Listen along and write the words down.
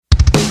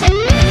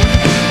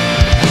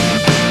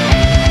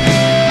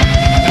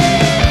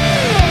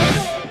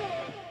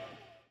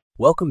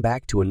Welcome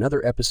back to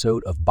another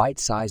episode of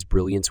Bite-Sized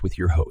Brilliance with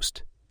your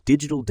host,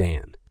 Digital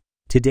Dan.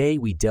 Today,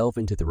 we delve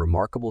into the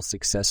remarkable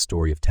success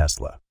story of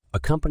Tesla, a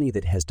company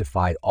that has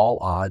defied all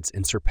odds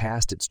and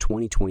surpassed its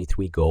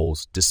 2023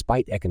 goals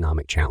despite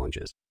economic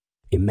challenges.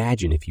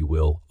 Imagine, if you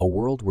will, a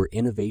world where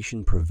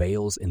innovation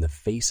prevails in the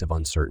face of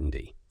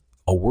uncertainty.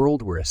 A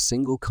world where a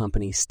single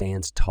company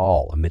stands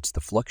tall amidst the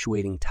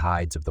fluctuating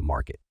tides of the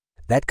market.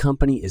 That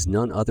company is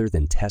none other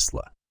than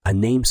Tesla, a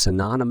name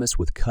synonymous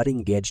with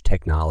cutting-edge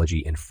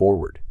technology and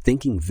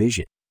forward-thinking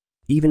vision.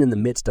 Even in the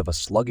midst of a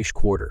sluggish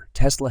quarter,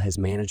 Tesla has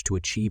managed to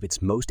achieve its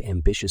most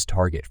ambitious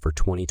target for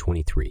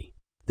 2023.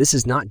 This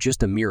is not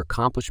just a mere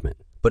accomplishment,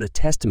 but a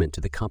testament to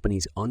the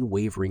company's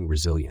unwavering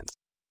resilience.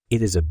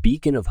 It is a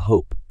beacon of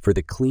hope for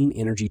the clean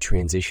energy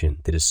transition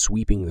that is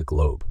sweeping the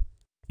globe.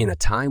 In a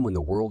time when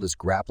the world is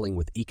grappling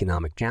with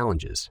economic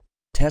challenges,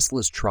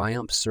 Tesla's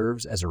triumph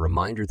serves as a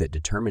reminder that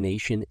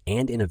determination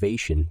and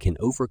innovation can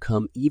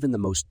overcome even the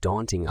most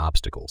daunting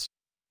obstacles.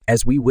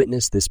 As we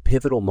witness this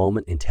pivotal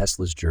moment in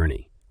Tesla's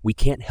journey, we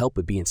can't help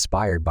but be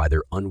inspired by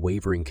their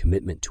unwavering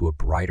commitment to a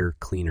brighter,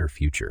 cleaner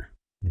future.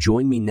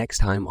 Join me next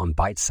time on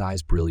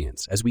Bite-Sized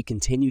Brilliance as we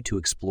continue to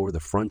explore the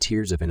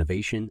frontiers of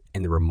innovation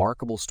and the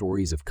remarkable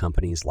stories of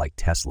companies like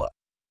Tesla.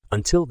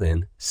 Until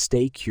then,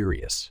 stay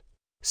curious,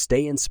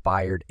 stay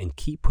inspired, and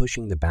keep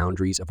pushing the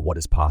boundaries of what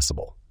is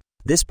possible.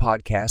 This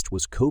podcast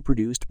was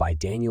co-produced by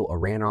Daniel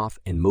Aranoff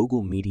and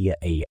Mogul Media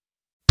AI.